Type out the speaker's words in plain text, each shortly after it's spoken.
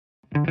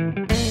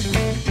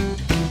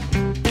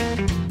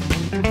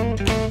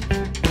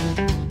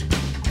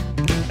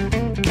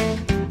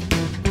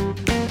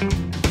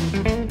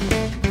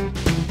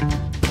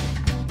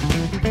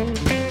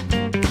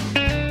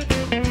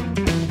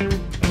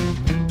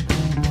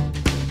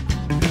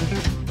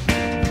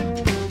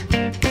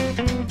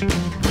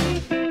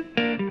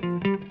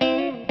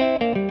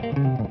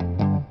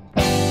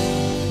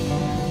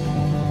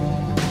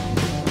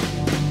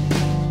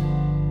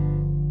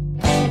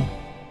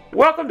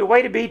Welcome to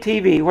Way to Be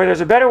TV, where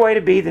there's a better way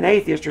to be than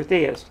atheist or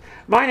theist.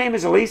 My name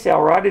is Elise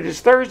Elrod. It is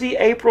Thursday,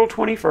 April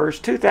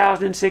 21st,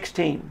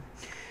 2016.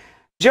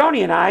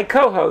 Joni and I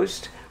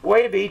co-host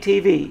Way to Be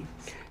TV.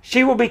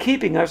 She will be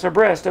keeping us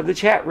abreast of the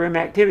chat room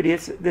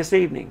activities this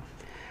evening.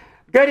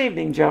 Good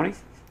evening, Joni.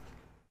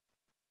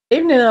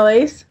 Evening,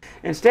 Elise.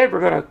 Instead,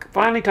 we're going to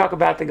finally talk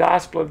about the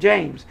Gospel of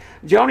James.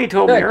 Joni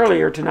told me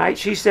earlier tonight,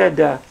 she said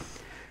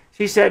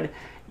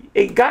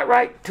it got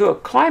right to a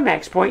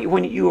climax point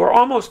when you were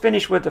almost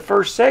finished with the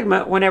first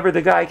segment whenever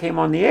the guy came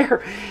on the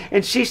air.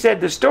 And she said,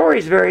 the story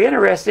is very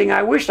interesting.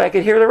 I wished I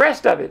could hear the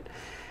rest of it.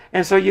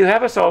 And so you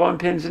have us all on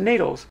pins and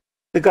needles.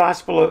 The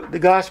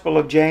Gospel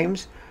of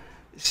James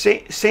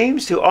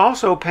seems to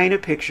also paint a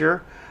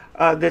picture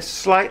that's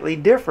slightly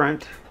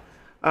different,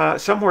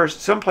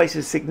 some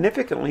places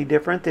significantly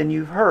different than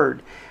you've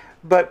heard,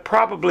 but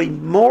probably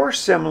more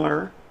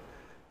similar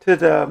to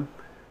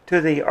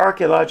the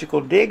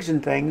archaeological digs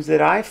and things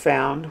that I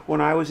found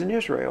when I was in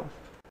Israel.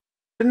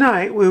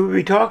 Tonight we will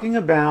be talking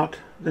about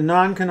the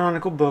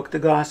non-canonical book, the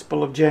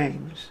Gospel of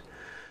James.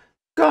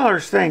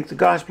 Scholars think the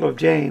Gospel of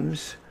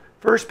James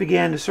first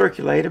began to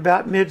circulate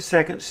about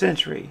mid-2nd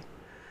century.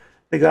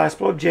 The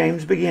Gospel of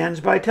James begins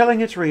by telling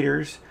its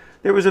readers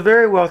there was a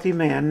very wealthy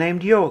man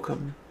named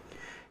Joachim.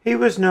 He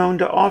was known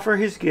to offer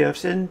his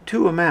gifts in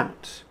two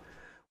amounts.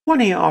 One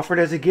he offered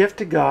as a gift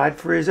to God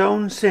for his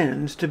own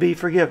sins to be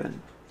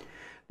forgiven.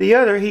 The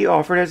other he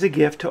offered as a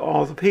gift to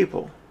all the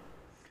people.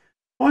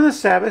 On the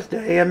Sabbath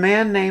day, a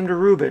man named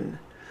Reuben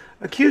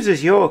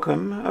accuses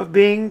Joachim of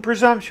being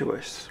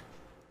presumptuous.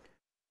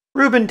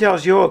 Reuben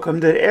tells Joachim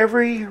that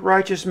every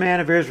righteous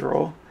man of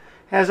Israel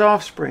has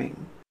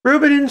offspring.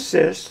 Reuben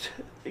insists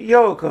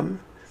Joachim,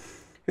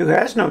 who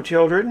has no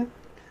children,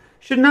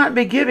 should not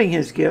be giving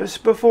his gifts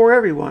before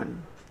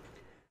everyone.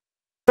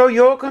 So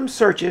Joachim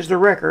searches the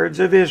records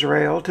of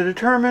Israel to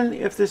determine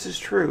if this is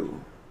true.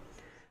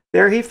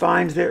 There he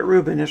finds that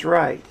Reuben is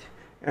right.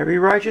 Every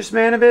righteous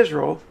man of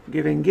Israel,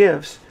 giving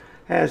gifts,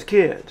 has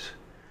kids.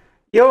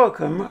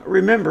 Joachim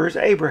remembers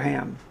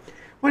Abraham.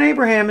 When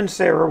Abraham and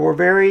Sarah were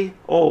very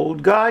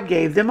old, God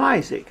gave them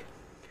Isaac.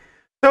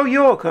 So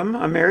Joachim,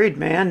 a married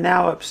man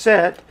now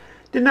upset,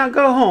 did not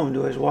go home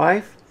to his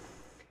wife.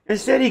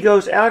 Instead, he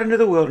goes out into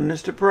the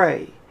wilderness to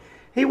pray.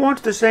 He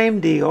wants the same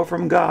deal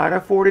from God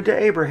afforded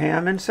to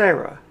Abraham and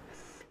Sarah.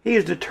 He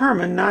is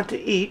determined not to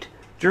eat,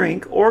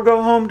 drink, or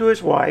go home to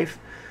his wife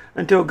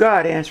until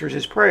God answers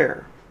his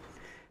prayer.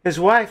 His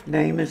wife's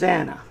name is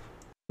Anna.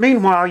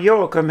 Meanwhile,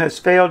 Joachim has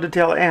failed to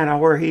tell Anna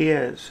where he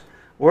is.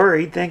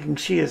 Worried, thinking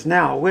she is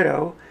now a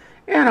widow,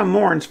 Anna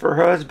mourns for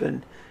her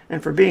husband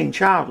and for being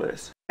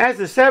childless. As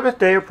the Sabbath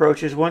day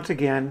approaches once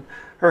again,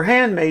 her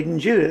handmaiden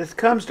Judith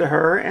comes to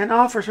her and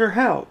offers her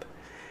help.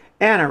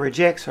 Anna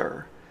rejects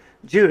her.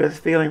 Judith,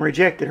 feeling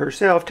rejected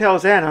herself,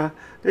 tells Anna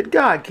that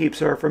God keeps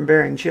her from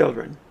bearing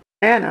children.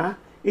 Anna,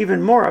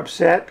 even more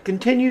upset,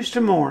 continues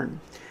to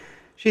mourn.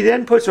 She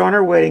then puts on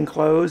her wedding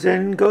clothes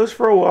and goes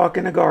for a walk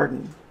in a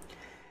garden.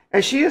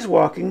 As she is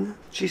walking,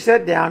 she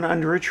sat down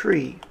under a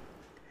tree.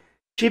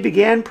 She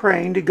began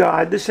praying to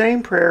God the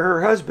same prayer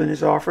her husband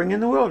is offering in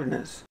the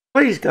wilderness.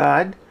 Please,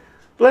 God,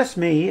 bless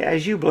me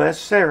as you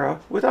blessed Sarah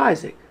with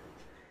Isaac.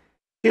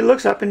 She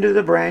looks up into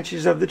the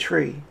branches of the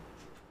tree.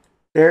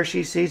 There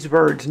she sees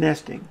birds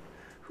nesting.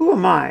 Who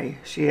am I?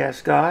 She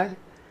asks God.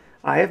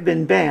 I have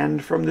been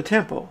banned from the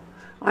temple.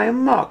 I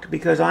am mocked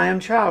because I am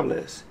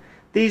childless.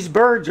 These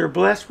birds are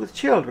blessed with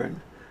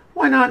children.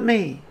 Why not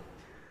me?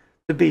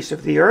 The beasts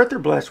of the earth are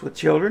blessed with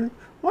children.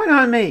 Why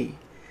not me?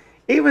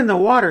 Even the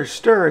waters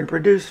stir and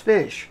produce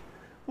fish.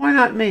 Why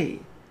not me?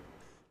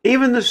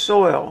 Even the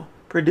soil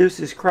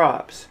produces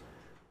crops.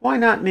 Why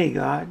not me,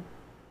 God?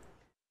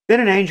 Then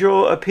an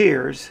angel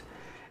appears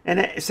and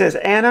it says,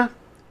 Anna,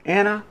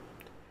 Anna,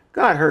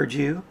 God heard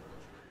you.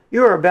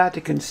 You are about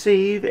to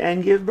conceive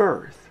and give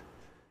birth.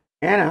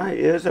 Anna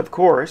is, of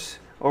course,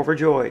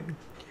 overjoyed.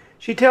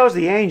 She tells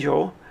the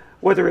angel,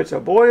 whether it's a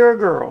boy or a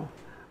girl,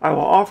 I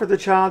will offer the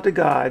child to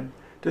God,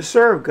 to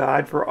serve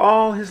God for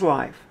all his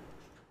life.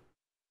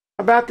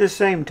 About this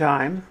same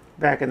time,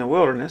 back in the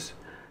wilderness,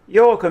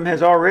 Joachim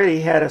has already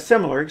had a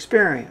similar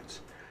experience.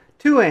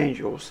 Two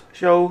angels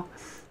show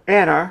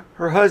Anna,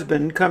 her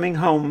husband, coming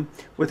home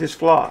with his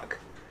flock.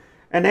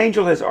 An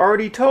angel has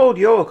already told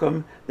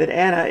Joachim that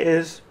Anna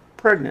is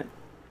pregnant.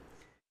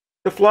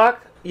 The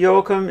flock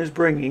Joachim is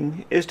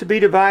bringing is to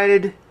be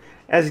divided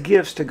as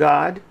gifts to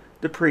God,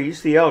 the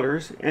priests, the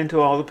elders, and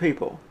to all the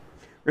people.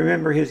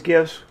 Remember, his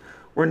gifts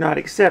were not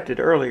accepted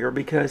earlier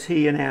because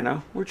he and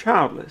Anna were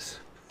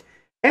childless.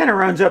 Anna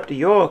runs up to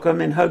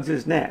Joachim and hugs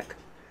his neck.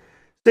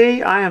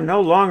 See, I am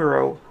no longer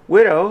a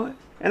widow,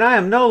 and I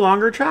am no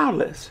longer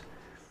childless."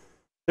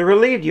 The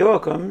relieved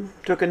Joachim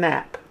took a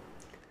nap.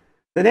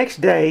 The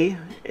next day,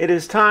 it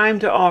is time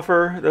to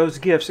offer those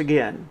gifts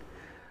again.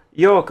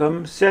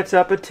 Joachim sets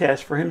up a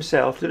test for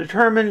himself to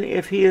determine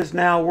if he is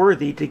now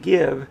worthy to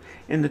give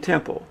in the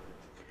temple.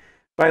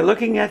 By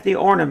looking at the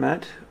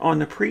ornament on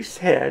the priest's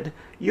head,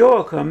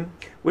 Joachim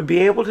would be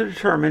able to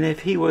determine if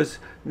he was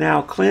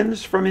now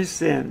cleansed from his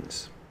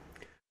sins.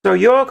 So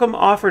Joachim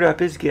offered up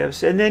his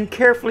gifts and then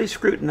carefully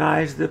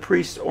scrutinized the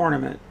priest's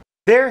ornament.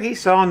 There he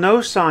saw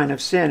no sign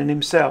of sin in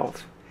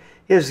himself.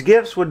 His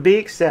gifts would be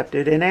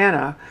accepted, and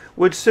Anna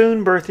would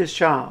soon birth his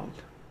child.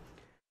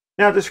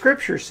 Now the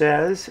scripture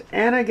says,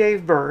 Anna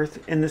gave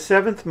birth in the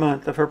 7th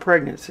month of her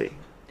pregnancy.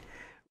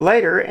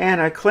 Later,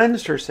 Anna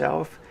cleansed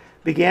herself,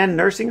 began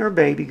nursing her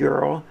baby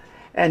girl,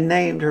 and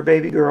named her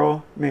baby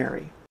girl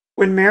Mary.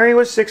 When Mary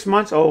was 6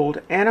 months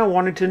old, Anna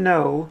wanted to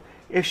know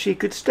if she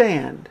could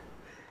stand.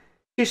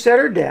 She set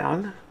her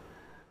down.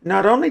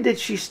 Not only did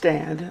she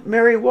stand,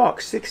 Mary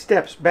walked 6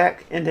 steps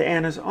back into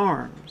Anna's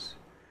arms.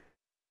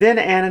 Then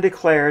Anna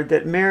declared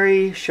that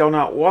Mary shall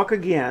not walk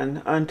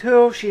again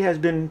until she has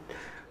been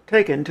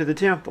taken to the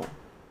temple.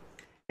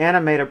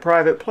 Anna made a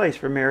private place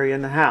for Mary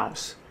in the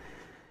house.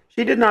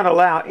 She did not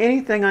allow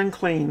anything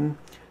unclean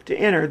to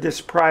enter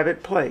this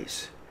private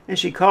place, and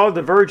she called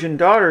the virgin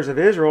daughters of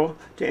Israel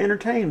to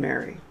entertain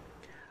Mary.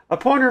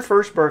 Upon her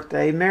first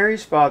birthday,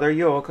 Mary's father,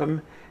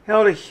 Joachim,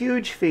 held a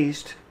huge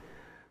feast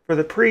for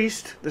the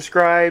priests, the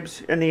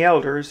scribes, and the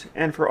elders,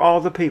 and for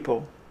all the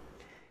people.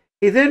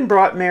 He then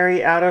brought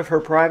Mary out of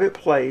her private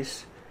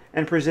place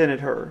and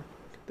presented her.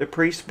 The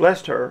priests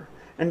blessed her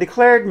and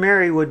declared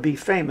Mary would be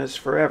famous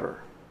forever.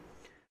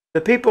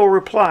 The people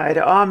replied,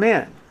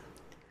 "Amen."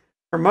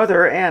 Her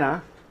mother,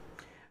 Anna,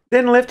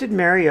 then lifted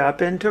Mary up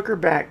and took her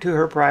back to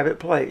her private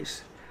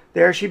place.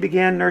 There she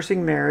began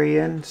nursing Mary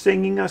and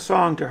singing a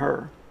song to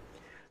her.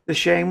 The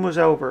shame was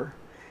over.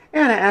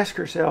 Anna asked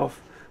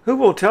herself, who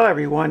will tell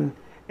everyone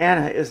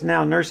Anna is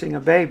now nursing a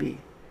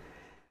baby?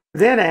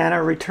 Then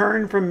Anna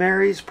returned from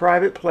Mary's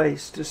private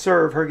place to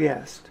serve her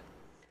guest.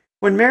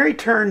 When Mary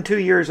turned 2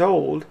 years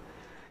old,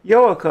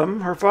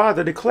 Joachim, her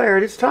father,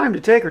 declared it's time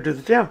to take her to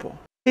the temple.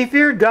 He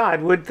feared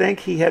God would think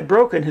he had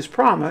broken his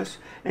promise,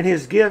 and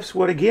his gifts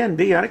would again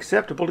be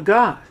unacceptable to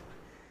God.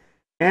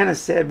 Anna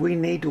said we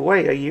need to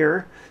wait a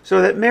year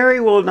so that Mary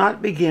will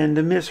not begin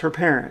to miss her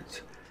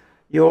parents.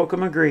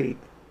 Joachim agreed.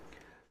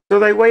 So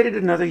they waited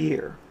another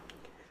year.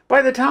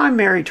 By the time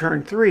Mary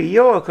turned 3,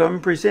 Joachim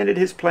presented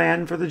his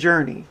plan for the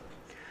journey.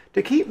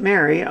 To keep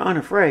Mary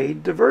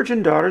unafraid, the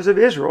virgin daughters of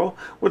Israel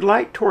would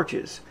light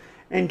torches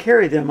and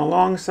carry them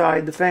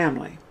alongside the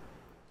family.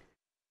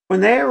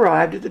 When they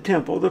arrived at the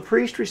temple, the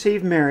priest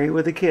received Mary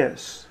with a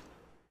kiss.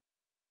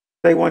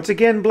 They once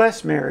again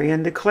blessed Mary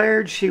and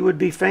declared she would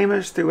be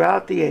famous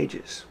throughout the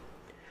ages.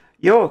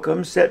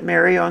 Joachim set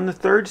Mary on the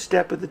 3rd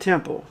step of the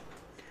temple.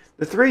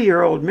 The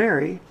 3-year-old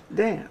Mary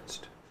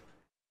danced.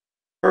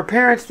 Her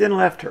parents then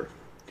left her.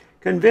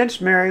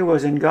 Convinced Mary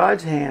was in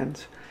God's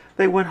hands,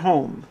 they went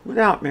home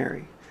without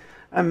Mary,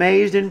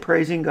 amazed and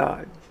praising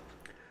God.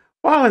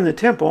 While in the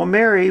temple,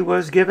 Mary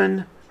was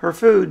given her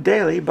food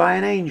daily by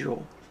an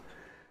angel.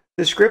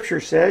 The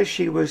scripture says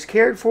she was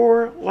cared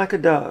for like a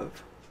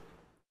dove.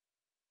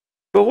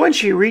 But when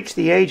she reached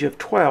the age of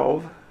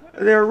 12,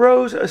 there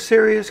arose a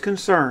serious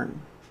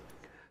concern.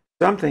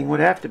 Something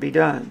would have to be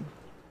done.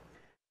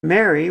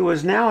 Mary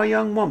was now a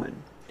young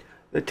woman.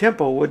 The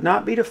temple would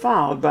not be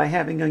defiled by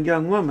having a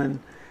young woman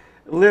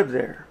live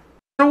there.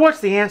 So what's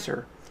the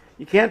answer?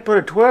 You can't put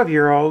a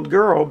 12-year-old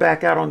girl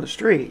back out on the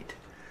street.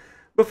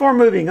 Before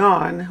moving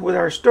on with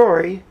our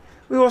story,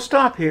 we will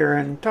stop here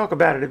and talk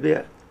about it a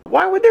bit.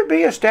 Why would there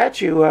be a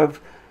statue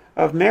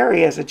of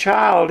Mary as a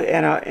child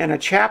and a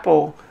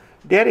chapel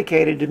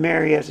dedicated to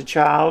Mary as a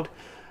child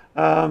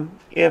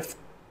if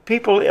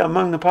people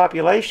among the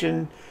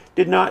population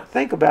did not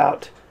think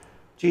about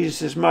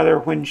Jesus' mother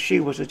when she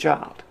was a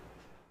child?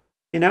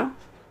 You know?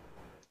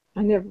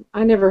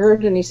 I never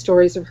heard any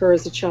stories of her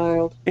as a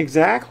child.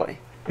 Exactly.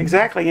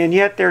 And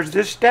yet there's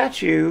this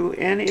statue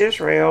in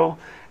Israel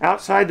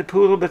outside the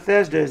Pool of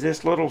Bethesda is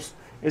this little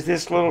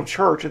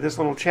church or this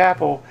little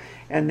chapel,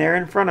 and there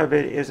in front of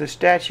it is a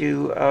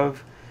statue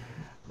of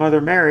Mother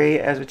Mary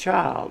as a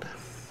child.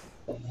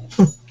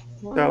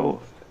 Wow. So,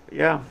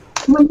 yeah.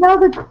 We know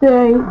that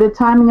the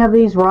timing of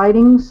these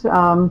writings,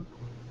 the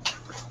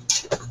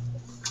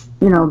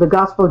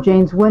Gospel of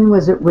James, when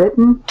was it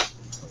written?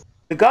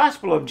 The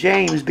Gospel of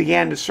James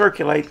began to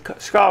circulate,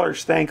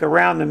 scholars think,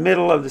 around the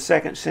middle of the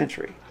 2nd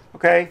century.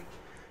 Okay?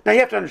 Now you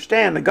have to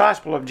understand, the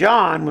Gospel of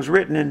John was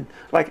written in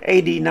like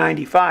AD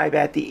 95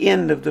 at the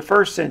end of the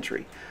 1st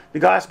century. The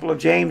Gospel of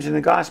James and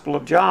the Gospel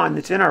of John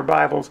that's in our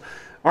Bibles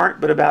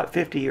aren't but about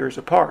 50 years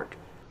apart.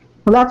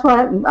 Well, that's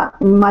why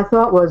my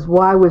thought was,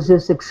 why was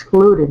this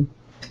excluded?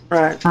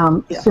 Right.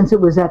 Since it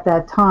was at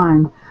that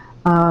time.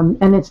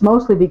 And it's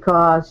mostly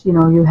because,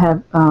 you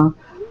have,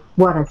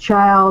 a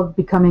child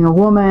becoming a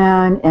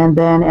woman, and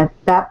then at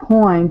that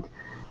point,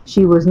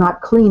 she was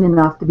not clean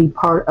enough to be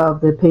part of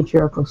the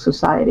patriarchal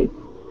society.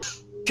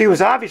 She was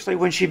obviously,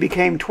 when she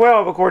became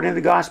 12, according to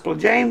the Gospel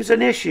of James,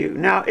 an issue.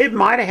 Now, it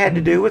might have had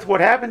to do with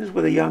what happens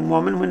with a young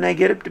woman when they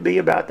get up to be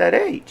about that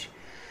age,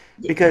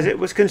 because it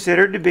was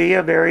considered to be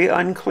a very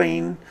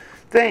unclean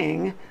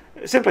thing,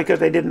 simply because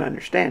they didn't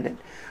understand it.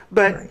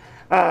 But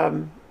at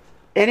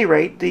any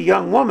rate, the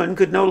young woman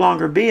could no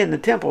longer be in the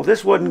temple.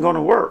 This wasn't going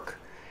to work.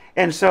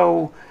 And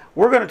so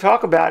we're going to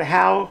talk about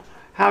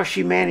how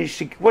she managed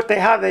to,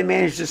 how they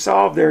managed to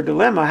solve their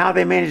dilemma, how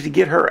they managed to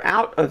get her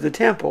out of the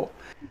temple.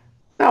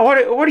 Now,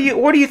 what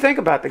do you think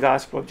about the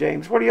Gospel of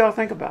James? What do y'all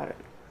think about it?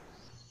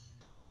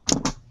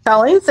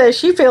 Colleen says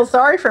she feels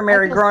sorry for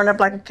Mary growing up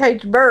like a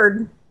caged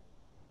bird.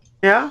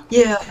 Yeah?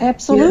 Yeah,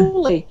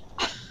 absolutely.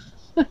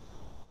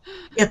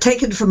 Yeah,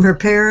 taken from her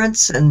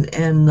parents and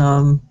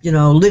you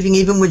know, living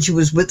even when she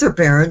was with her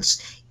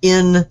parents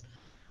in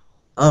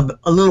a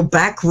little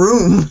back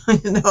room,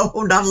 you know,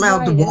 not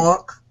allowed to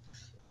walk.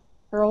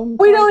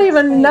 We don't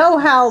even know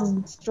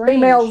how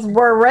females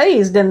were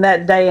raised in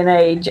that day and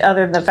age,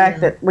 other than the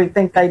fact that we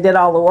think they did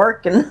all the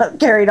work and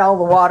carried all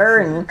the water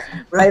and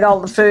made all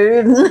the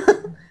food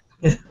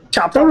and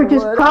chopped They all were the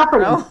just wood.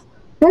 property.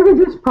 They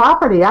were just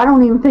property. I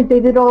don't even think they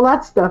did all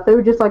that stuff. They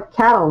were just like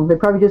cattle. They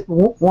probably just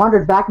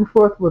wandered back and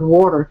forth with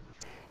water.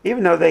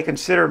 Even though they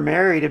consider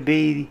Mary to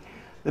be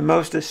the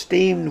most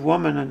esteemed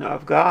woman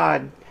of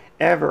God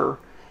ever,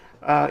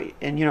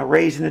 and, you know,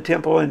 raised in the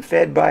temple and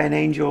fed by an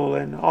angel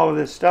and all of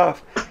this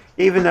stuff,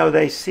 even though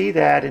they see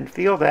that and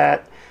feel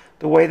that,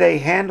 the way they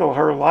handle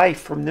her life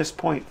from this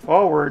point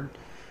forward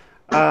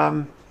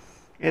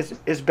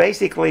is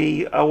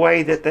basically a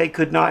way that they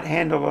could not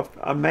handle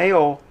a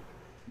male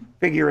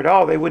figure at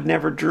all. They would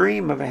never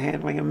dream of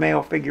handling a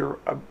male figure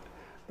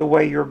the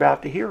way you're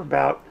about to hear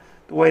about,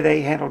 the way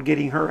they handled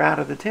getting her out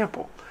of the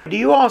temple. Do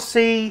you all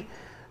see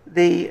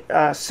the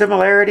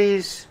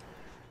similarities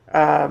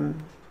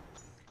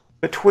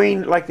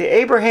between, like, the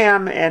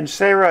Abraham and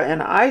Sarah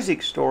and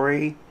Isaac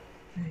story,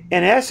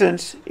 in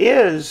essence,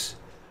 is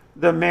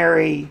the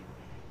Mary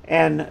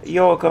and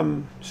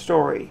Joachim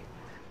story?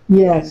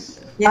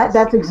 Yes.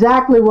 That's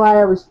exactly why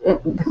I was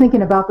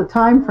thinking about the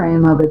time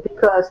frame of it,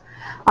 because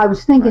I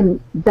was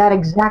thinking that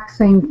exact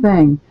same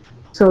thing.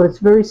 So it's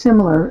very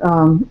similar,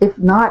 if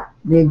not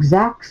the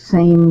exact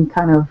same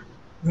kind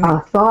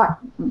of thought,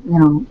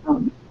 you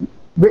know,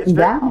 written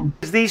down.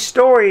 These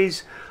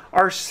stories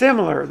are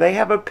similar. They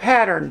have a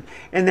pattern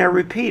and they're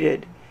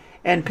repeated.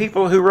 And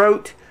people who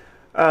wrote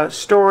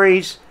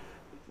stories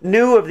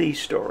knew of these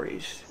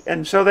stories.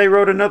 And so they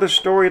wrote another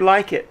story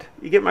like it.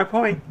 You get my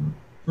point?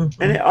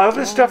 And all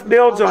this stuff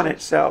builds on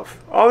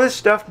itself. All this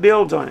stuff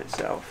builds on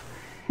itself.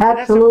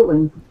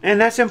 Absolutely.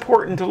 And that's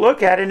important to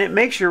look at, and it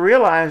makes you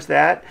realize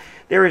that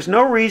there is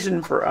no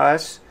reason for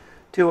us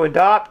to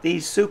adopt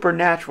these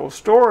supernatural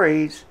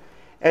stories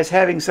as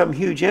having some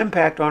huge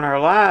impact on our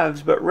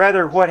lives, but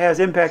rather what has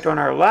impact on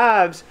our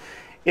lives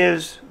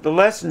is the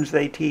lessons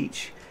they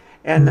teach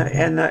and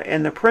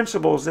the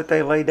principles that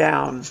they lay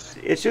down.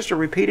 It's just a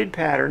repeated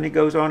pattern. It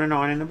goes on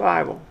in the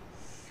Bible.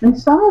 And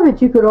some of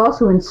it you could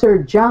also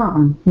insert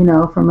John, you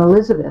know, from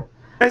Elizabeth.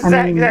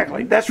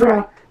 Exactly. That's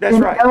right. That's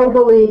an right.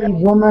 elderly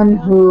woman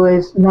who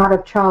is not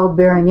of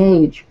childbearing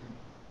age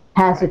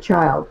has a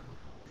child.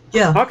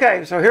 Yeah.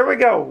 Okay, so here we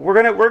go.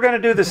 We're gonna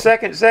do the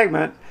second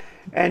segment,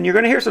 and you're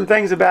gonna hear some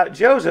things about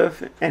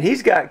Joseph, and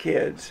he's got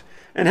kids,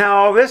 and how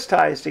all this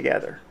ties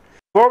together.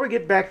 Before we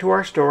get back to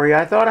our story,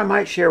 I thought I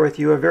might share with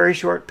you a very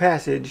short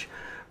passage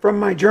from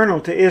my journal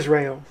to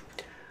Israel.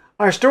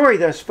 Our story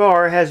thus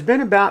far has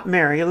been about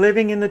Mary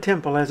living in the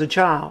temple as a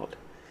child.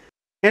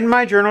 In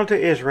my journal to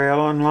Israel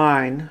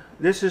online,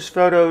 this is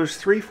photos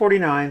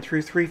 349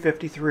 through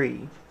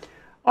 353,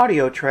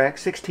 audio track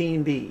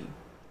 16B.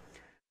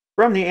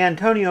 From the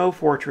Antonio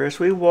Fortress,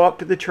 we walked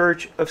to the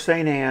Church of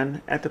St.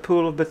 Anne at the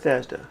Pool of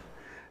Bethesda.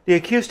 The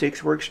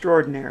acoustics were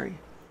extraordinary.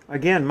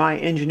 Again, my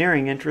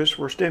engineering interests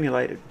were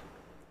stimulated.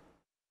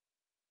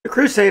 The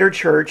Crusader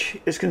Church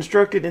is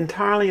constructed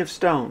entirely of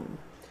stone.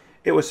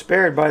 It was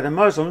spared by the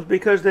Muslims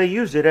because they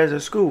used it as a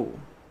school.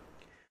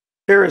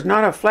 There is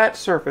not a flat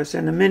surface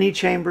in the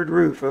many-chambered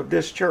roof of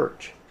this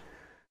church.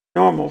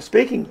 Normal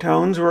speaking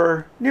tones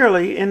were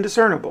nearly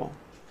indiscernible.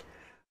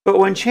 But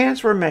when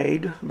chants were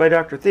made by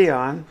Dr.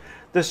 Theon,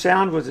 the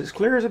sound was as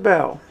clear as a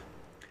bell.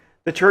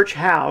 The church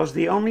housed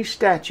the only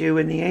statue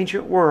in the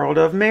ancient world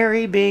of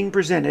Mary being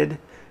presented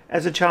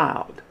as a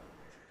child.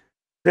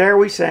 There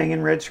we sang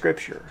and read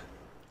scripture.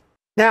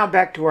 Now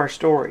back to our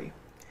story.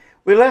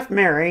 We left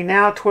Mary,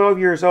 now 12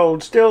 years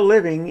old, still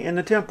living in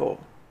the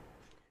temple.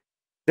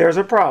 There's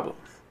a problem.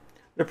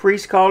 The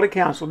priest called a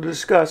council to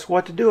discuss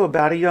what to do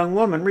about a young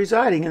woman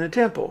residing in the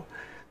temple.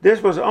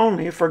 This was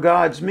only for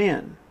God's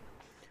men.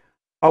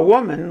 A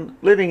woman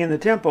living in the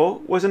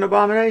temple was an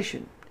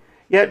abomination.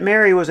 Yet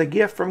Mary was a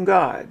gift from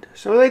God,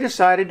 so they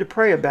decided to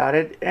pray about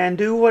it and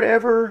do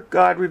whatever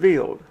God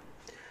revealed.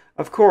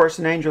 Of course,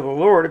 an angel of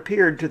the Lord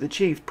appeared to the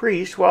chief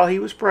priest while he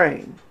was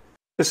praying.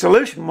 The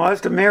solution was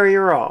to marry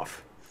her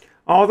off.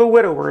 All the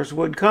widowers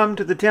would come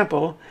to the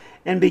temple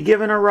and be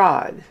given a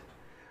rod.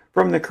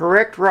 From the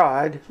correct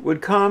rod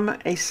would come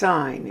a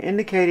sign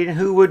indicating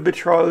who would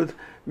betroth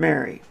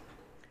Mary.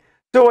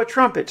 So a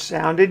trumpet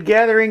sounded,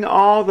 gathering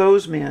all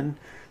those men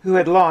who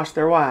had lost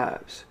their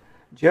wives.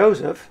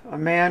 Joseph, a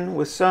man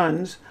with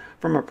sons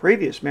from a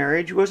previous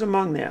marriage, was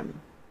among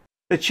them.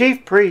 The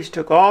chief priest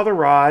took all the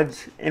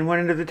rods and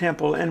went into the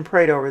temple and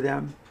prayed over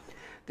them.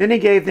 Then he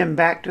gave them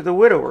back to the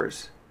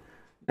widowers.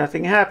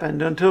 Nothing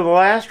happened until the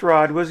last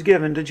rod was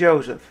given to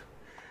Joseph.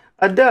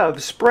 A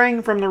dove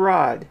sprang from the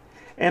rod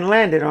and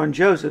landed on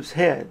Joseph's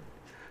head.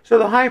 So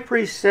the high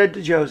priest said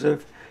to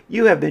Joseph,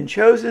 "You have been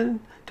chosen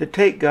to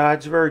take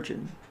God's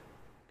virgin."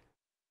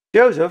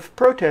 Joseph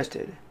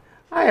protested,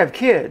 "I have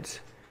kids,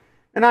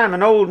 and I am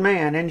an old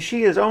man, and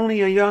she is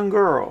only a young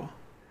girl.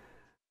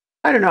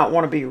 I do not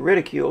want to be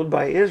ridiculed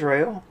by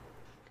Israel."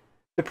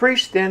 The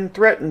priest then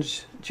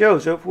threatens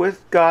Joseph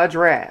with God's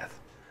wrath.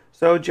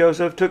 So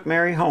Joseph took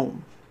Mary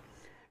home.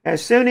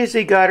 As soon as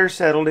he got her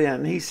settled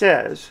in, he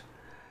says,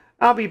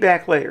 "I'll be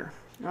back later.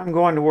 I'm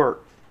going to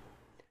work.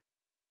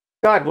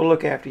 God will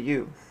look after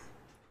you."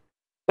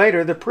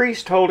 Later, the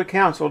priest told a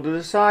council to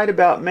decide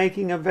about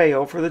making a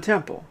veil for the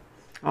temple.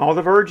 All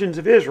the virgins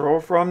of Israel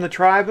from the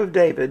tribe of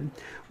David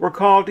were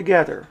called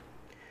together.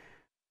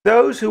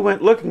 Those who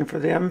went looking for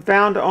them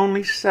found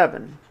only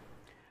 7.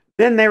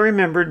 Then they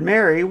remembered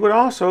Mary would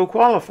also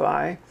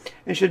qualify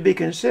and should be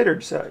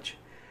considered such,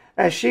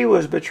 as she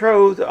was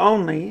betrothed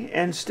only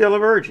and still a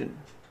virgin.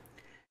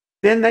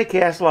 Then they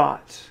cast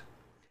lots.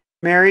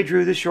 Mary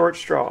drew the short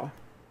straw.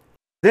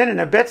 Then in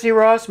a Betsy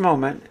Ross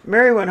moment,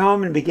 Mary went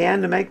home and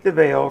began to make the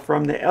veil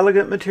from the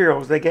elegant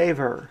materials they gave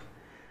her.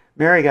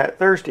 Mary got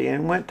thirsty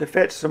and went to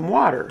fetch some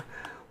water.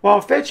 While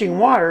fetching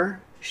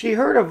water, she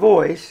heard a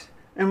voice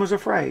and was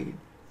afraid.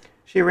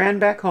 She ran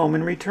back home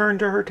and returned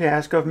to her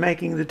task of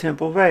making the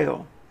temple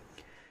veil.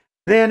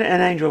 Then an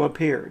angel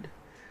appeared.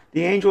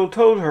 The angel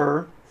told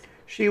her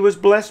she was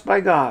blessed by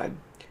God.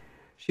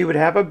 She would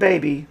have a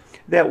baby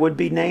that would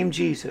be named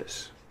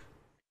Jesus.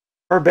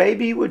 Her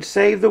baby would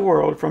save the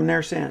world from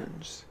their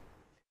sins.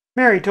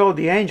 Mary told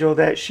the angel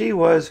that she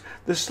was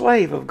the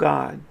slave of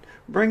God.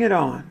 Bring it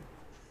on.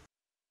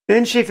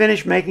 Then she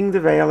finished making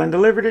the veil and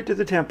delivered it to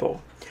the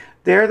temple.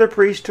 There the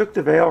priest took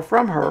the veil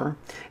from her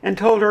and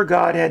told her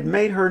God had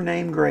made her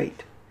name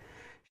great.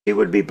 She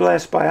would be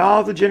blessed by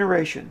all the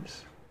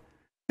generations.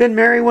 Then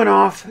Mary went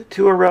off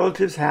to a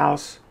relative's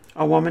house,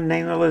 a woman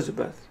named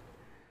Elizabeth.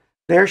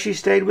 There she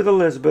stayed with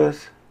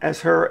Elizabeth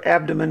as her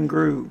abdomen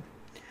grew.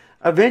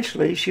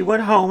 Eventually she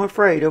went home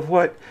afraid of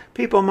what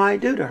people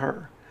might do to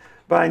her.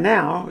 By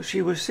now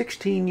she was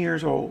 16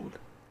 years old.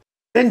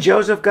 Then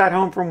Joseph got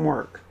home from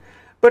work.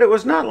 But it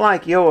was not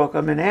like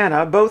Joachim and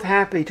Anna, both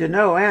happy to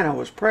know Anna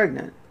was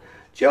pregnant.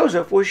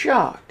 Joseph was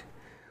shocked.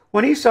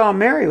 When he saw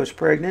Mary was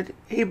pregnant,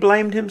 he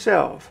blamed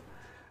himself.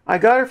 "I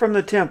got her from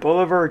the temple,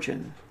 a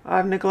virgin.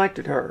 I've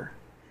neglected her."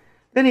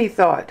 Then he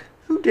thought,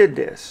 who did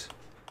this?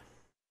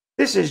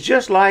 This is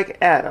just like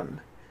Adam.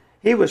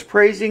 He was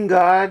praising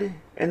God,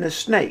 and the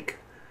snake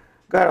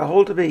got a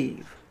hold of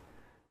Eve.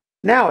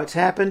 "Now it's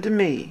happened to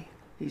me,"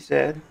 he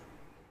said.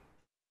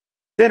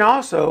 Then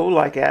also,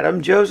 like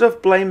Adam,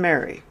 Joseph blamed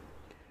Mary.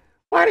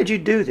 "Why did you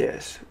do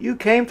this? You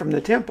came from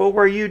the temple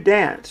where you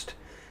danced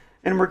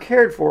and were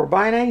cared for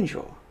by an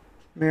angel."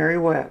 Mary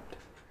wept.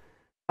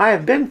 "I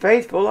have been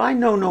faithful. I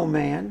know no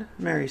man,"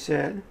 Mary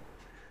said.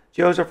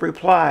 Joseph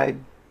replied,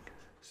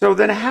 "So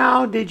then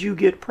how did you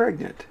get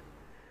pregnant?"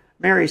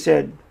 Mary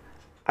said,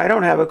 "I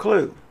don't have a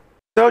clue."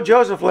 So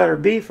Joseph let her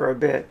be for a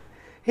bit.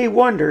 He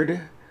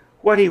wondered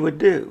what he would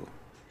do.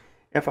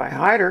 "If I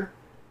hide her,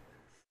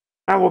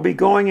 I will be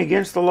going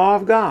against the law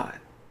of God.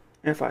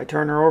 If I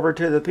turn her over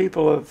to the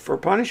people for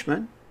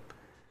punishment,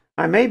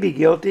 I may be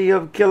guilty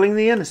of killing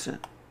the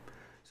innocent."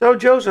 So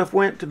Joseph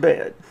went to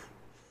bed.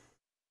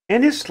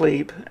 In his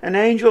sleep, an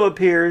angel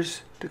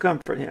appears to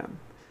comfort him.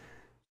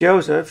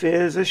 Joseph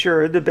is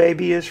assured the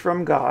baby is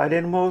from God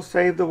and will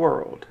save the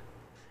world.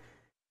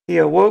 He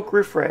awoke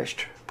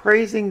refreshed,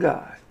 praising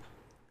God.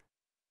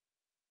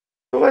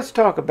 So let's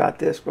talk about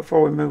this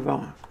before we move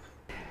on.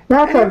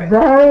 That's a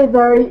very,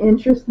 very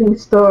interesting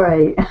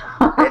story.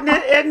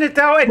 Isn't it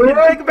though? And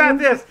think about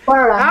this.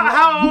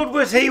 How old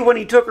was he when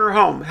he took her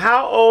home?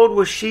 How old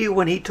was she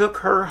when he took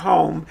her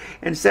home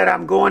and said,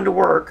 "I'm going to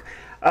work.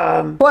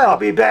 I'll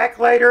be back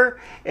later,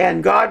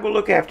 and God will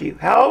look after you"?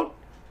 How old?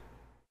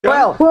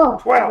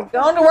 12. 12.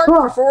 Gone to work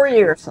for 4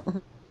 years.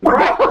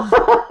 Right.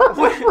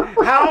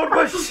 How old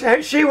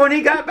was she when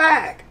he got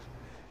back?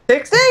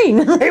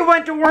 16. He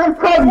went to work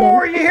for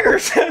 4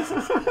 years.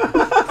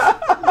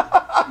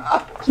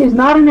 She's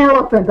not an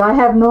elephant. I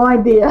have no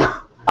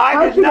idea.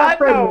 I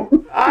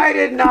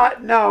did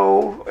not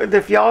know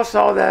if y'all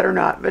saw that or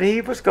not, but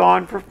he was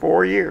gone for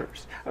 4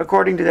 years,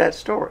 according to that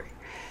story.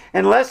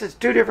 Unless it's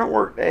 2 different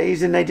work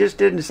days, and they just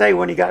didn't say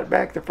when he got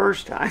back the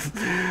first time.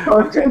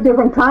 Or 2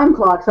 different time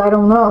clocks. I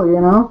don't know, you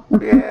know.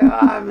 Yeah,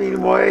 I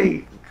mean,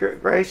 way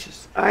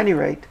gracious. At any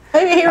rate.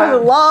 Maybe he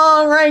was a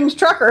long-range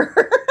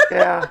trucker.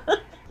 Yeah.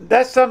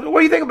 That's something. What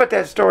do you think about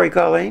that story,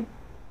 Colleen?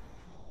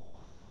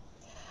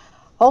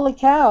 Holy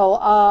cow!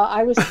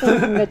 I was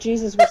thinking that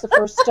Jesus was the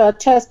first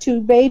test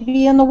tube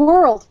baby in the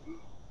world.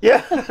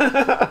 Yeah.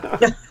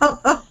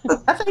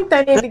 I think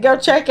they need to go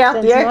check out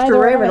Since the extra neither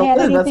room of at them had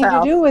Elizabeth's anything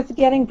house. to do with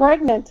getting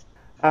pregnant.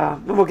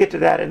 We'll get to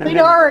that in a We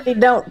minute. already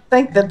don't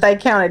think that they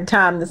counted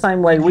time the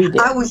same way we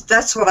did.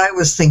 That's what I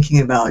was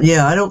thinking about.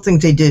 Yeah, I don't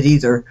think they did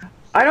either.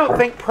 I don't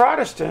think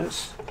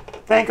Protestants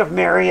think of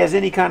Mary as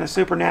any kind of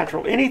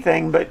supernatural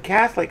anything, but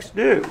Catholics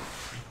do.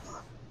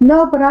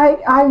 No, but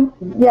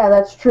yeah,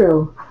 that's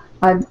true.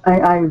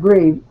 I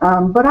agree.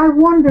 But I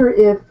wonder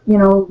if,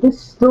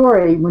 this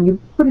story, when you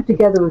put it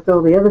together with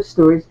all the other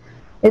stories,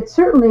 it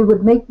certainly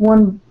would make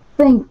one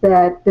think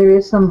that there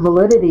is some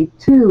validity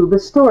to the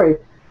story.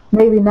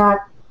 Maybe not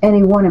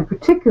any one in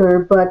particular,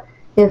 but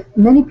if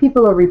many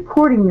people are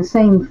reporting the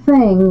same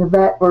thing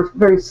or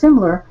very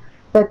similar,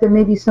 that there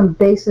may be some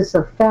basis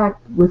of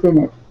fact within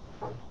it.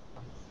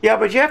 Yeah,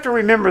 but you have to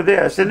remember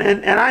this, and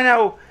I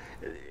know,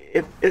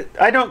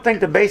 I don't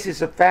think the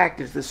basis of fact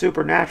is the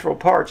supernatural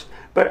parts,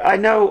 but I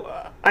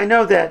know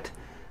that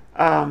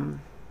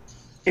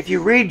if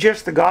you read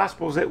just the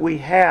Gospels that we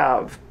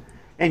have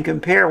and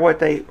compare what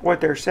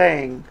they're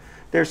saying,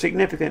 there are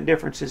significant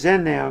differences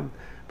in them.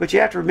 But you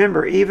have to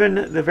remember,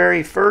 even the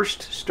very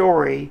first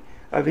story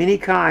of any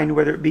kind,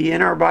 whether it be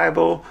in our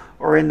Bible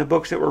or in the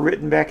books that were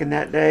written back in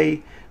that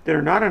day that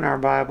are not in our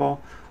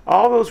Bible,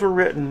 all those were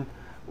written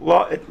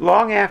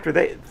long after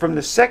from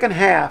the second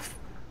half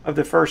of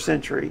the first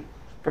century,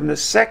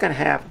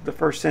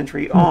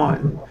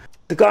 on.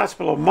 The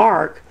Gospel of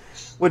Mark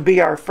would be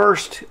our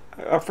first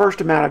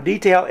amount of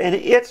detail, and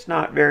it's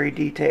not very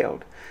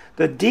detailed.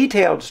 The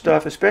detailed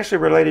stuff, especially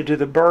related to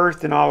the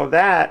birth and all of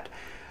that,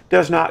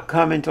 does not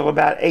come until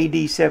about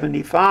AD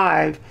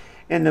 75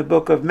 in the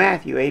book of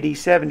Matthew, AD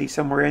 70,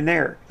 somewhere in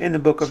there, in the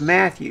book of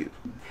Matthew.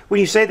 When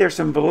you say there's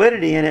some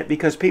validity in it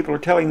because people are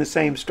telling the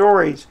same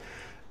stories,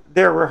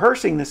 they're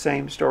rehearsing the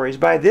same stories.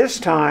 By this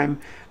time,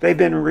 they've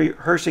been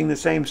rehearsing the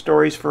same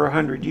stories for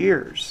 100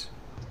 years.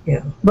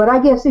 Yeah. But I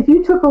guess if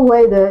you took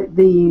away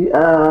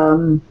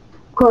the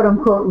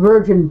quote-unquote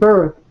virgin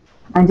birth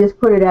and just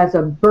put it as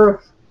a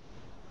birth,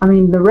 I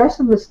mean, the rest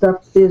of the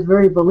stuff is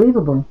very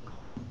believable.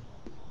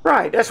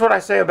 Right, that's what I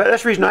say about.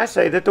 That's the reason I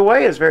say that the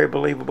way is very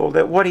believable.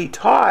 That what he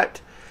taught,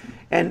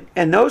 and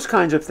those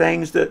kinds of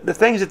things, the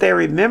things that they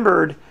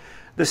remembered,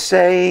 the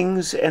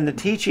sayings and the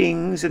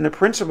teachings and the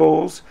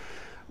principles,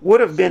 would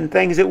have been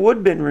things that would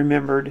have been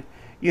remembered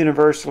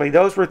universally.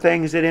 Those were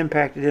things that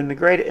impacted in the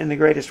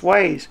greatest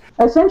ways.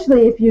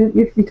 Essentially, if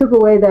you took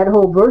away that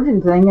whole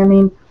virgin thing, I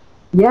mean,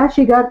 yeah,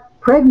 she got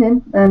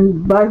pregnant,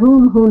 and by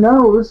who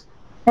knows,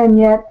 and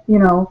yet,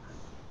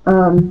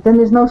 then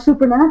there's no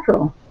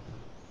supernatural.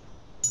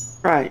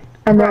 Right.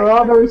 And they're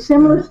all very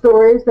similar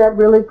stories that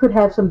really could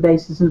have some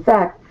basis in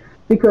fact,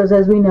 because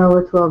as we know,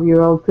 a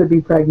 12-year-old could be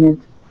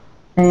pregnant.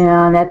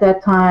 And at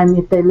that time,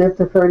 if they lived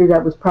to 30,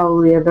 that was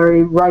probably a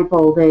very ripe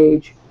old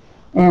age.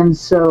 And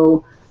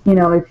so,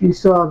 if you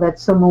saw that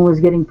someone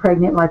was getting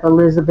pregnant like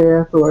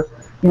Elizabeth or,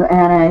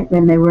 Anna,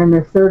 when they were in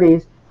their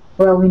 30s,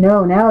 well, we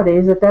know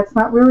nowadays that that's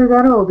not really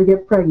that old to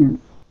get pregnant.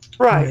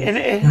 Right. And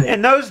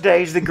in those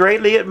days, the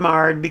greatly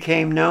admired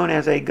became known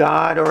as a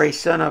god or a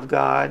son of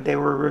God. They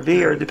were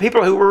revered. The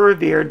people who were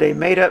revered, they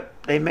made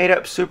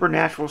up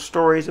supernatural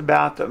stories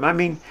about them. I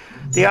mean,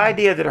 the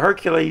idea that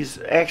Hercules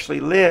actually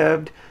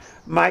lived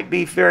might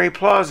be very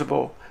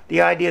plausible.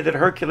 The idea that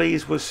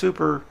Hercules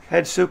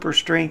had super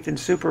strength and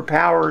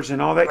superpowers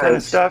and all that kind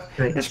of stuff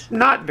is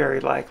not very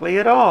likely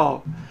at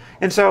all.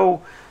 And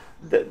so,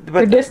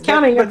 they're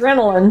discounting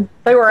adrenaline.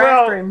 They were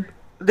after him.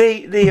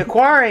 The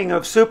acquiring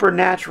of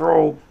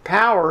supernatural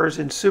powers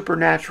and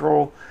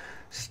supernatural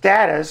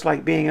status,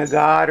 like being a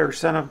god or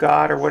son of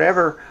God or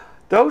whatever,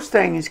 those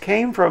things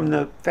came from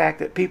the fact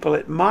that people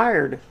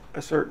admired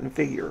a certain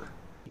figure.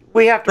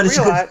 We have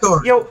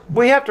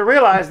to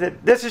realize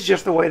that this is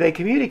just the way they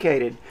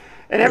communicated.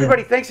 And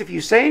everybody thinks if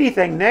you say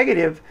anything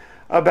negative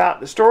about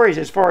the stories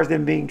as far as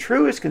them being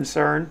true is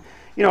concerned,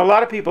 a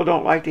lot of people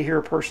don't like to hear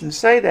a person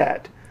say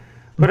that.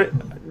 But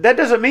that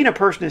doesn't mean a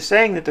person is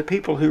saying that the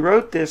people who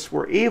wrote this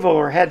were evil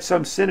or had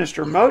some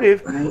sinister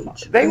motive.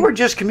 They were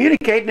just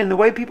communicating in the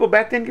way people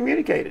back then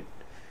communicated.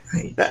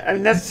 Right. I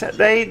mean,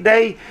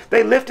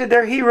 they lifted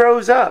their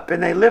heroes up,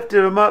 and they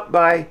lifted them up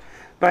by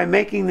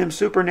making them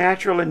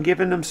supernatural and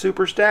giving them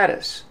super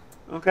status.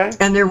 Okay.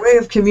 And their way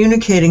of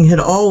communicating had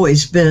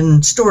always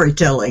been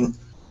storytelling.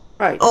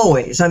 Right.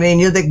 Always. I mean,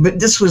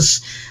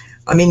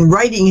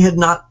 writing had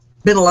not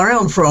been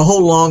around for a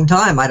whole long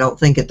time, I don't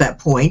think, at that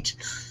point.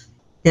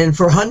 And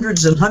for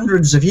hundreds and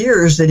hundreds of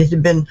years, that it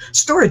had been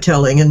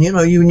storytelling. And,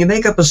 when you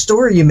make up a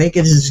story, you make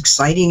it as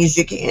exciting as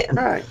you can.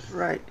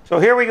 Right. So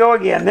here we go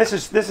again. This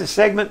is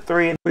segment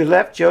 3. And we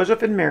left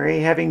Joseph and Mary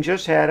having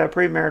just had a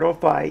premarital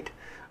fight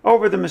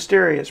over the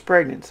mysterious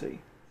pregnancy.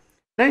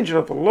 An angel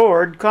of the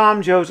Lord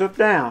calmed Joseph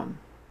down.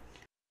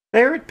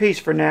 They are at peace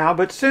for now,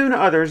 but soon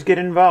others get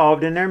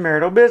involved in their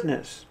marital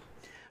business.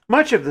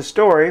 Much of the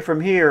story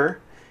from here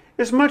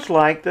is much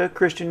like the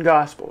Christian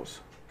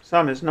Gospels.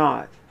 Some is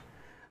not.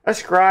 A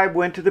scribe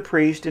went to the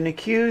priest and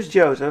accused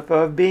Joseph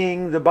of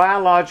being the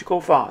biological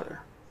father.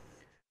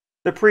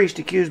 The priest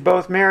accused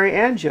both Mary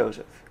and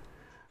Joseph.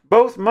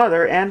 Both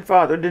mother and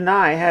father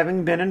deny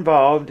having been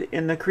involved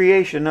in the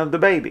creation of the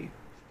baby.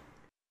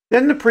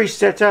 Then the priest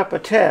sets up a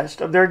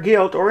test of their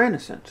guilt or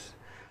innocence.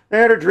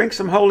 They are to drink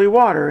some holy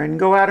water and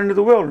go out into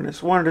the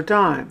wilderness one at a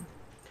time.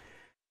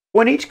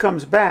 When each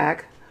comes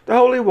back, the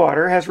holy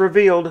water has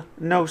revealed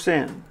no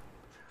sin.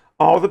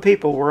 All the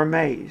people were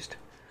amazed.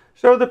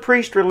 So the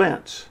priest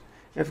relents.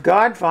 If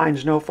God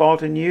finds no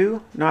fault in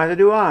you, neither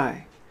do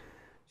I.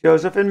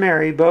 Joseph and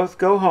Mary both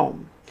go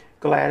home,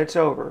 glad it's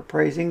over,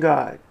 praising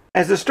God.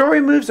 As the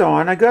story moves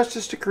on,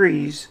 Augustus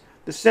decrees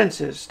the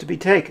census to be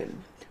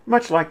taken,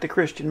 much like the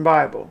Christian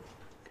Bible.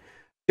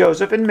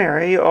 Joseph and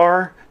Mary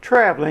are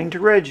traveling to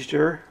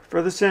register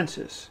for the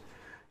census.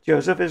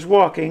 Joseph is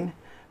walking,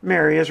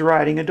 Mary is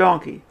riding a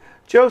donkey.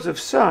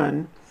 Joseph's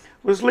son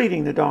was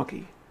leading the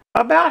donkey.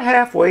 About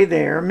halfway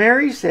there,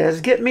 Mary says,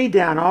 "Get me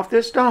down off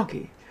this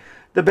donkey.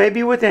 The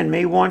baby within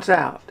me wants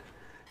out."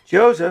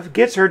 Joseph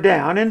gets her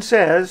down and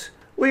says,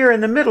 "We are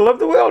in the middle of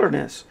the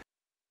wilderness.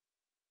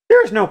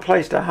 There is no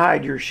place to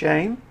hide your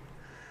shame."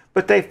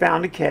 But they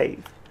found a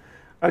cave.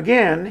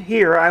 Again,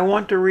 here I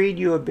want to read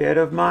you a bit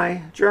of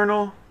my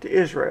journal to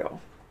Israel.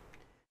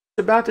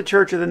 It's about the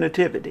Church of the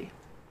Nativity.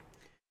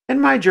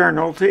 In my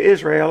journal to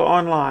Israel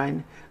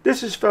online,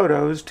 this is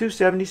photos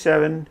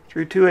 277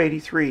 through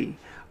 283,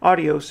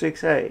 audio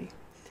 6A.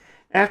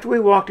 After we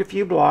walked a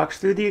few blocks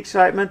through the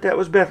excitement that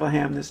was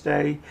Bethlehem this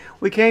day,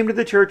 we came to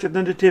the Church of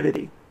the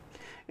Nativity.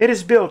 It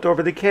is built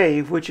over the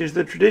cave, which is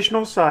the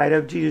traditional site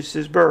of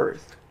Jesus'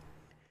 birth.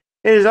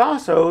 It is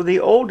also the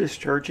oldest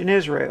church in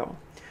Israel.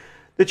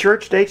 The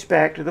church dates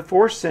back to the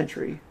 4th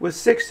century, with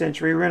 6th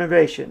century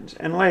renovations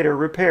and later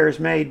repairs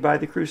made by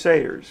the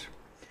Crusaders.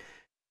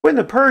 When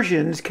the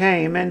Persians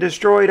came and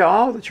destroyed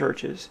all the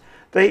churches,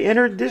 they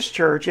entered this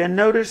church and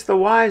noticed the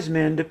wise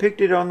men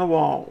depicted on the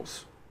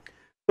walls.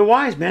 The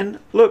wise men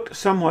looked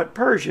somewhat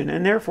Persian,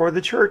 and therefore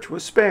the church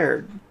was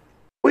spared.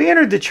 We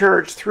entered the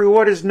church through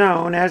what is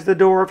known as the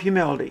Door of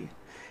Humility.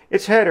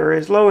 Its header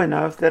is low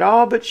enough that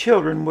all but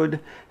children would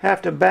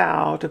have to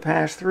bow to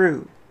pass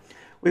through.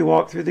 We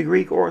walked through the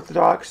Greek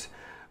Orthodox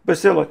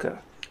Basilica,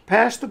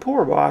 past the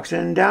poor box,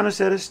 and down a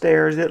set of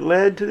stairs that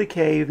led to the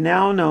cave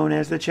now known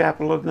as the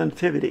Chapel of the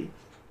Nativity.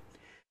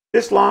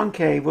 This long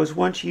cave was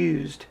once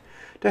used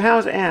to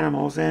house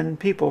animals and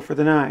people for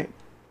the night.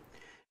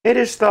 It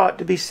is thought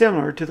to be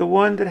similar to the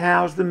one that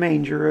housed the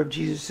manger of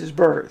Jesus'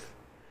 birth.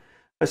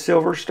 A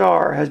silver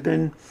star has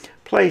been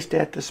placed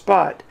at the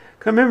spot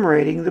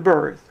commemorating the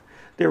birth.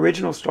 The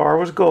original star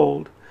was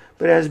gold,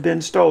 but has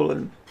been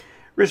stolen.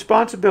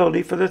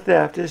 Responsibility for the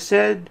theft is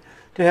said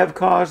to have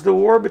caused the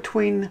war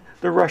between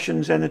the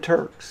Russians and the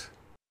Turks.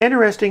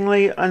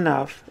 Interestingly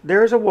enough,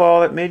 there is a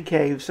wall at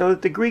mid-cave so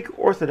that the Greek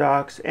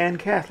Orthodox and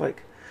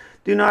Catholic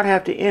do not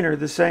have to enter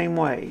the same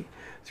way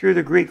through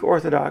the Greek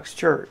Orthodox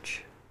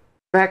Church.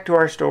 Back to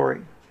our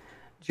story.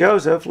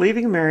 Joseph,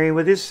 leaving Mary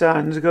with his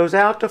sons, goes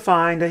out to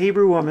find a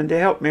Hebrew woman to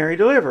help Mary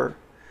deliver.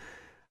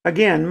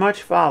 Again,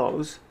 much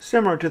follows,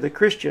 similar to the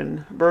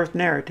Christian birth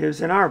narratives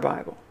in our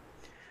Bible.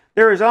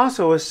 There is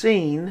also a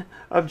scene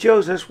of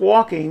Joseph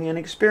walking and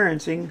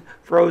experiencing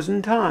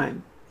frozen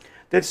time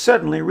that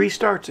suddenly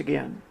restarts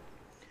again.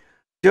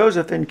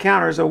 Joseph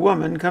encounters a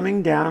woman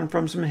coming down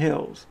from some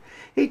hills.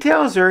 He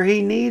tells her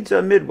he needs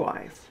a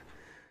midwife.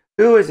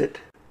 "Who is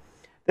it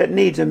that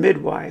needs a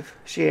midwife?"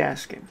 she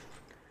asked him.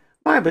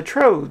 "My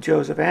betrothed,"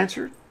 Joseph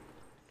answered.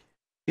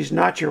 "She's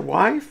not your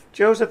wife?"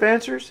 Joseph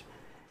answers.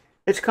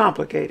 "It's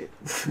complicated.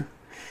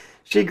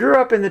 She grew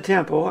up in the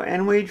temple,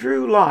 and we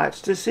drew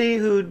lots to see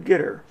who'd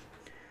get her.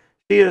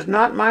 She is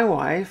not my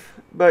wife,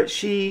 but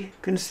she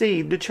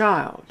conceived a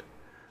child.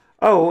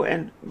 Oh,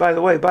 and by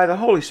the way, by the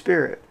Holy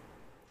Spirit."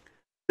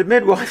 The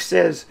midwife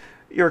says,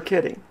 "You're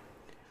kidding."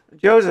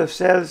 Joseph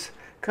says,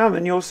 "Come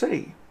and you'll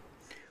see."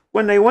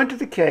 When they went to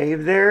the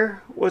cave,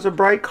 there was a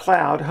bright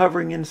cloud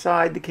hovering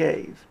inside the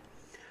cave.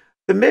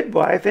 The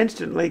midwife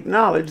instantly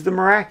acknowledged the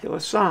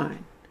miraculous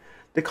sign.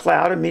 The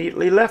cloud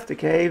immediately left the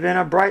cave, and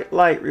a bright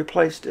light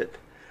replaced it.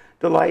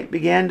 The light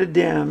began to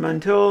dim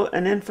until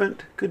an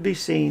infant could be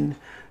seen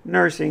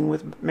nursing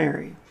with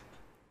Mary.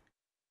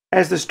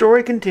 As the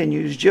story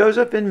continues,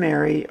 Joseph and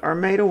Mary are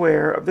made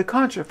aware of the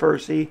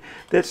controversy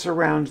that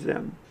surrounds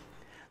them.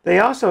 They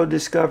also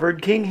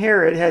discovered King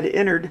Herod had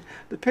entered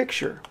the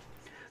picture.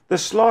 The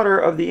slaughter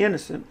of the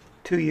innocent,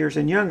 2 years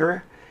and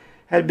younger,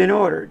 had been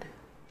ordered.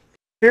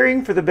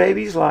 Fearing for the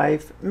baby's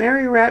life,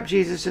 Mary wrapped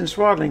Jesus in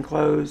swaddling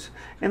clothes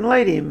and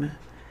laid him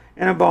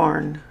in a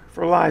barn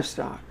for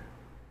livestock.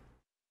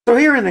 So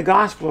here in the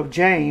Gospel of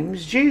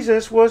James,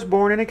 Jesus was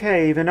born in a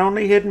cave and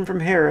only hidden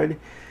from Herod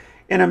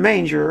in a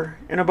manger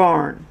in a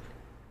barn.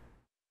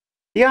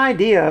 The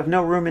idea of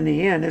no room in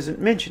the inn isn't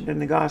mentioned in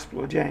the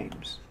Gospel of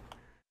James.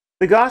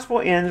 The Gospel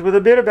ends with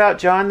a bit about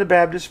John the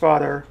Baptist's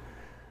father,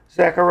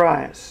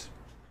 Zacharias.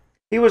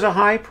 He was a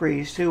high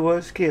priest who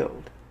was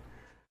killed.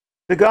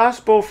 The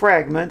Gospel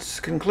fragment's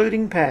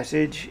concluding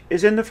passage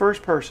is in the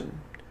first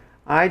person.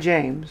 I,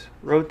 James,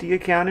 wrote the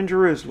account in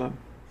Jerusalem.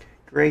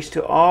 Grace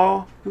to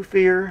all who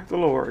fear the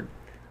Lord.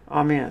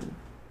 Amen.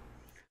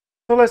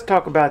 So let's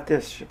talk about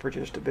this for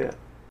just a bit.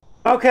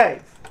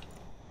 Okay.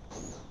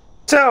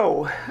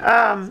 So,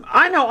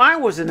 I know I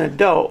was an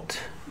adult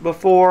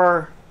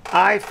before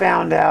I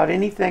found out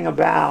anything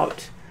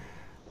about,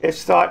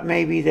 it's thought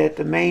maybe that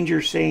the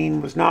manger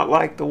scene was not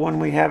like the one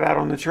we have out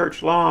on the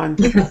church lawn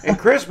at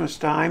Christmas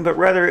time, but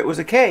rather it was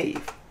a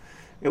cave.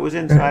 It was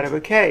inside of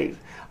a cave.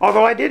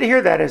 Although I did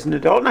hear that as an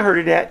adult, and I heard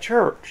it at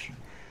church.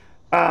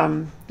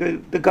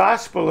 The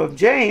Gospel of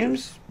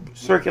James,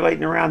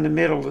 circulating around the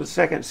middle of the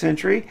 2nd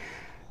century,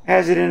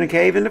 has it in a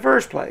cave in the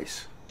first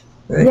place.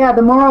 Right. Yeah,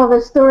 the moral of the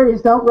story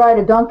is don't ride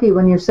a donkey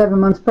when you're 7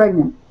 months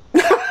pregnant.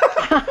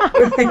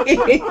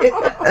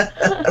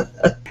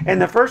 And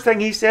the first thing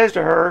he says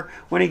to her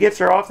when he gets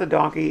her off the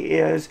donkey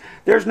is,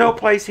 "There's no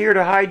place here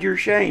to hide your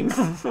shame."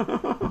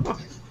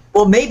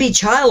 Well, maybe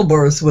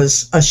childbirth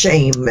was a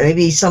shame.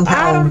 Maybe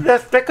somehow.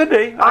 That could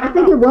be. I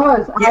think it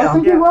was. Yeah, I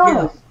think it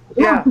was.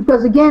 yeah.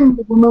 Because again,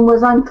 the woman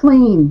was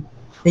unclean.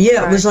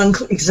 Yeah, it was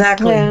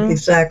exactly,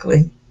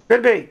 exactly.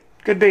 Could be.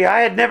 Could be.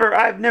 I've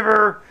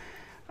never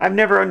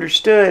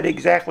understood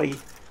exactly.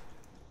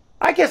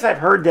 I guess I've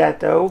heard that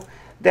though,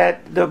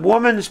 that the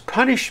woman's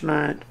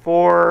punishment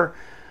for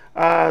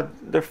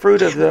the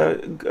fruit of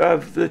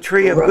the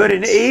tree of good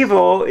and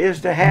evil is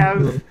to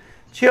have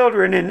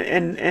children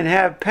and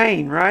have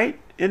pain, right?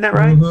 Isn't that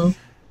right?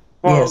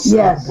 Well,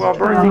 yes. Well,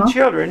 birthing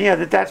children, yeah,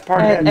 that's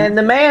part of it. And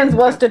the man's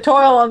was to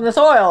toil on the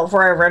soil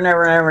forever and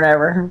ever and ever and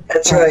ever.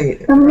 That's right.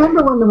 And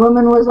remember, when the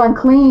woman was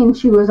unclean,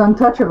 she was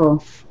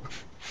untouchable.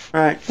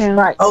 Right. Yeah.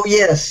 Right. Oh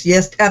yes,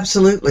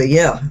 absolutely,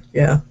 yeah.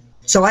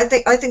 So I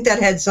think that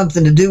had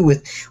something to do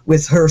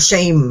with her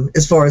shame,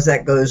 as far as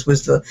that goes,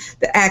 was the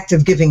act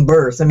of giving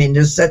birth. I mean,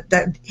 there's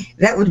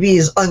that would be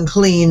as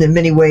unclean in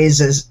many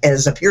ways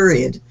as a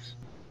period.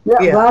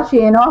 Yeah. Well,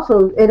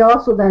 it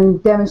also then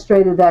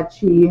demonstrated that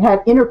she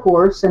had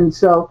intercourse, and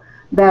so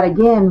that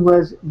again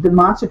was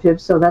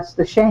demonstrative. So that's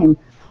the shame.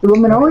 The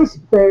woman always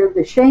bears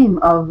the shame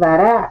of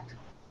that act.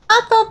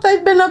 I thought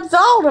they'd been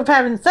absolved of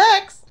having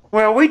sex.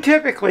 Well, I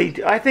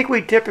think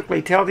we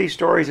typically tell these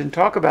stories and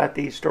talk about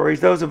these stories,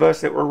 those of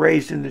us that were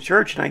raised in the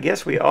church, and I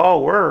guess we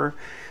all were,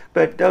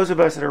 but those of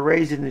us that are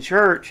raised in the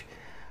church,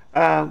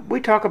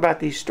 we talk about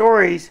these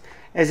stories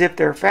as if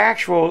they're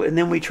factual, and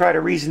then we try to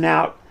reason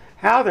out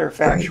how they're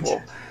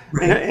factual.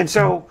 Right. And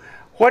so,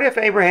 what if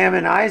Abraham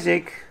and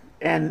Isaac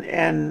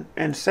and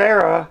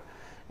Sarah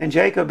and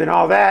Jacob and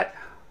all that,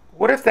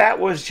 what if that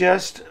was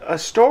just a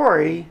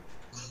story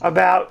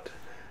about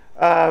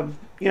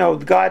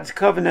God's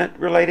covenant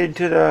related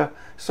to the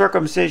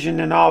circumcision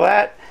and all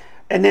that,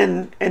 and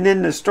then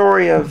the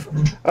story of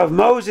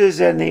Moses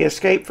and the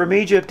escape from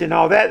Egypt and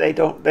all that, they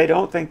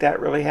don't think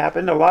that really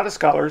happened. A lot of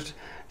scholars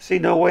see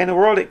no way in the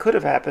world it could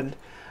have happened.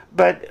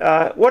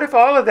 But what if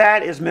all of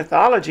that is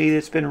mythology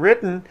that's been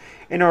written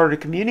in order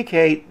to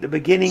communicate the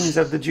beginnings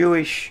of the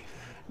Jewish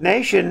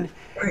nation,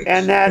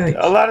 and that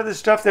a lot of the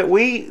stuff that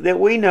we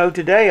know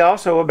today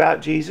also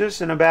about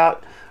Jesus and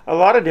about a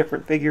lot of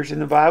different figures in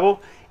the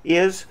Bible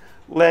is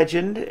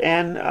legend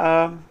and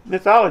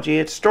mythology.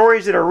 It's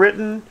stories that are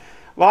written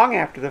long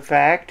after the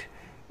fact,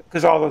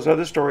 because all those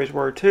other stories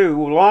were too,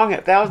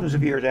 thousands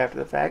of years after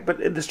the fact.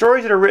 But the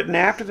stories that are written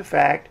after the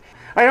fact,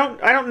 I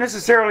don't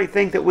necessarily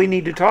think that we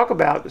need to talk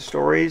about the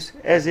stories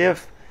as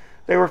if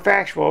they were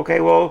factual. Okay,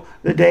 well,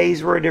 the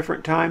days were a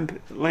different time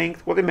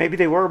length. Well, maybe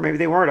they were, maybe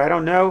they weren't. I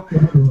don't know.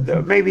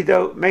 Maybe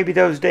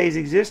those days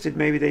existed,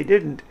 maybe they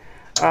didn't.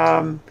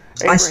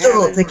 I still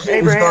don't think he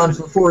was gone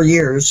for 4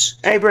 years.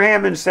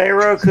 Abraham and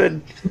Sarah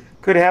could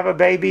have a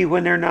baby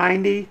when they're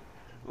 90.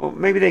 Well,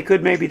 maybe they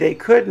could, maybe they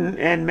couldn't,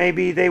 and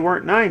maybe they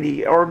weren't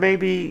 90, or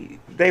maybe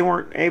they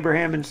weren't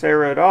Abraham and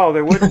Sarah at all.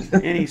 There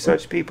wasn't any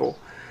such people.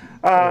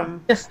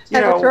 Just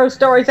have to throw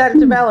stories at it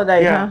to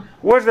validate. Yeah. Huh?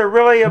 Was there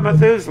really a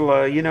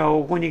Methuselah?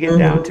 When you get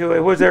down to it,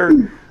 was there?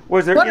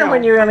 Wonder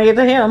when you're going to get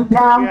to him.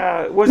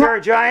 Yeah. Was there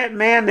a giant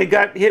man that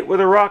got hit with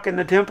a rock in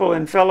the temple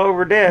and fell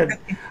over dead?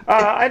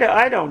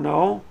 I don't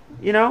know.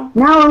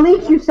 Now,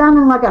 Elise, you're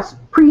sounding like a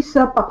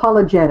precept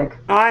apologetic.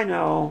 I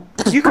know.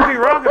 You could be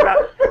wrong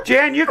about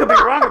Jan. You could be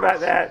wrong about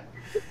that.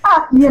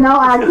 I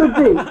could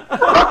be.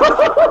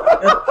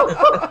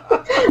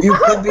 You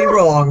could be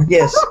wrong.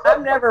 Yes.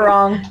 I'm never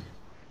wrong.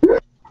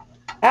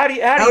 How do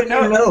you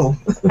know?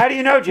 How do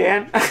you know,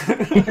 Jan?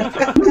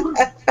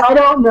 I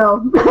don't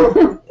know.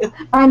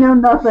 I know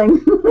nothing.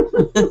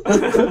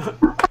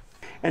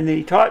 And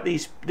he taught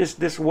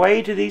this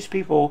way to these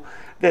people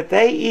that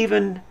they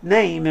even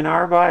name in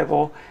our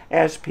Bible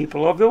as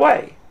people of the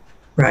way.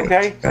 Right.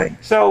 Okay? Right.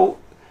 So,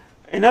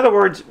 in other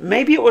words,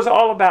 maybe it was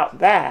all about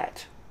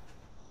that,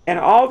 and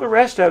all the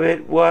rest of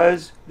it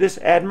was this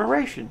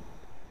admiration.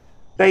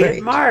 They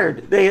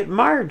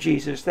admired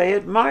Jesus. They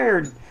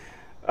admired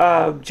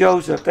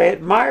Joseph. They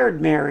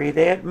admired Mary.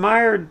 They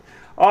admired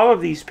all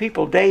of these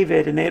people,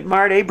 David, and they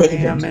admired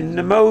Abraham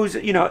and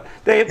Moses.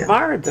 They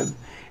admired them.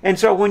 And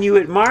so when you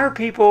admire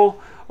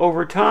people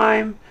over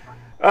time,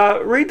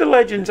 Read the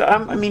legends.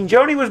 I mean,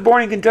 Joni was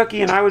born in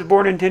Kentucky and I was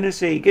born in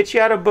Tennessee. Get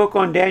you out a book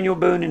on Daniel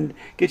Boone and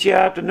get you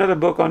out another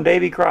book on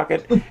Davy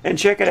Crockett and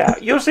check it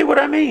out. You'll see what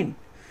I mean.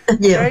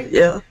 Yeah, Okay?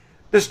 yeah.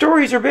 The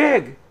stories are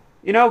big.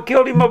 You know,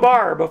 killed him a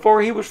bar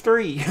before he was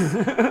 3.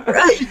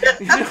 Right.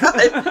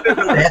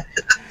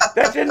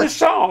 That's in the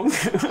song.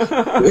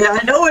 Yeah,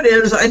 I know it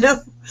is. I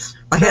know.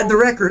 I had the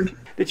record.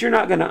 That you're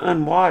not going to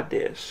unwad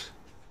this.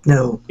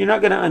 No. You're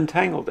not going to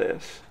untangle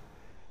this.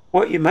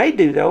 What you may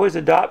do, though, is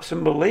adopt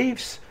some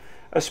beliefs,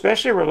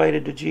 especially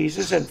related to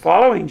Jesus and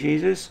following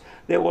Jesus,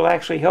 that will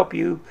actually help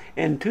you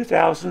in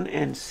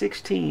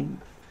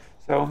 2016.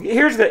 So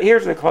here's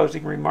the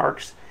closing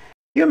remarks.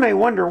 You may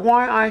wonder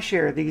why I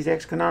share these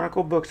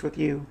ex-canonical books with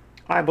you.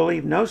 I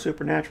believe no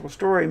supernatural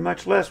story,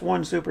 much less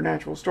one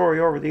supernatural story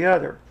over the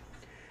other.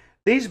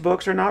 These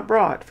books are not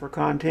brought for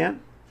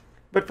content,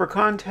 but for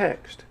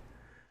context.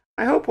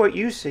 I hope what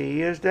you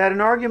see is that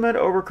an argument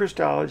over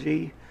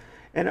Christology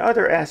and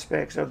other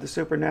aspects of the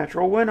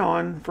supernatural went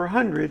on for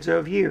hundreds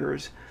of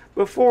years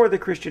before the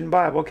Christian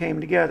Bible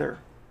came together.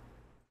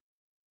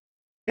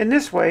 In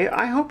this way,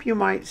 I hope you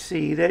might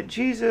see that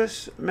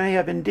Jesus may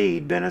have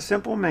indeed been a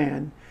simple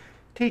man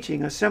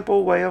teaching a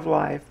simple way of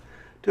life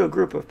to a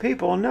group of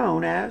people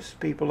known as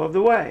people of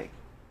the way.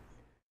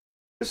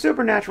 The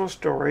supernatural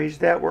stories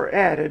that were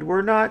added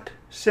were not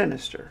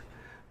sinister,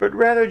 but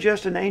rather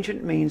just an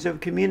ancient means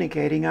of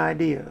communicating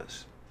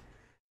ideas.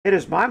 It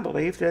is my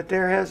belief that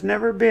there has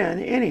never been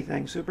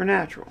anything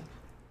supernatural.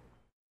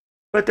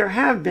 But there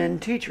have been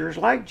teachers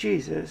like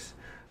Jesus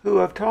who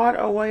have taught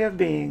a way of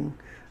being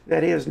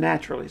that is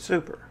naturally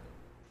super.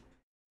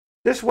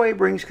 This way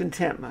brings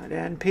contentment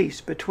and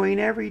peace between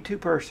every two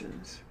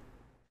persons.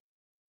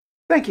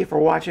 Thank you for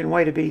watching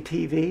Way2B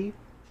TV.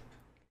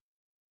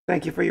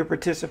 Thank you for your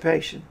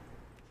participation.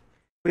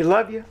 We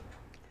love you.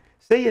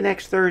 See you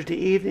next Thursday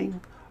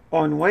evening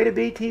on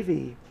Way2B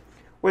TV,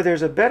 where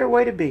there's a better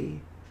way to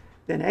be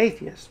than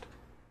atheist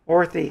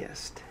or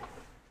theist.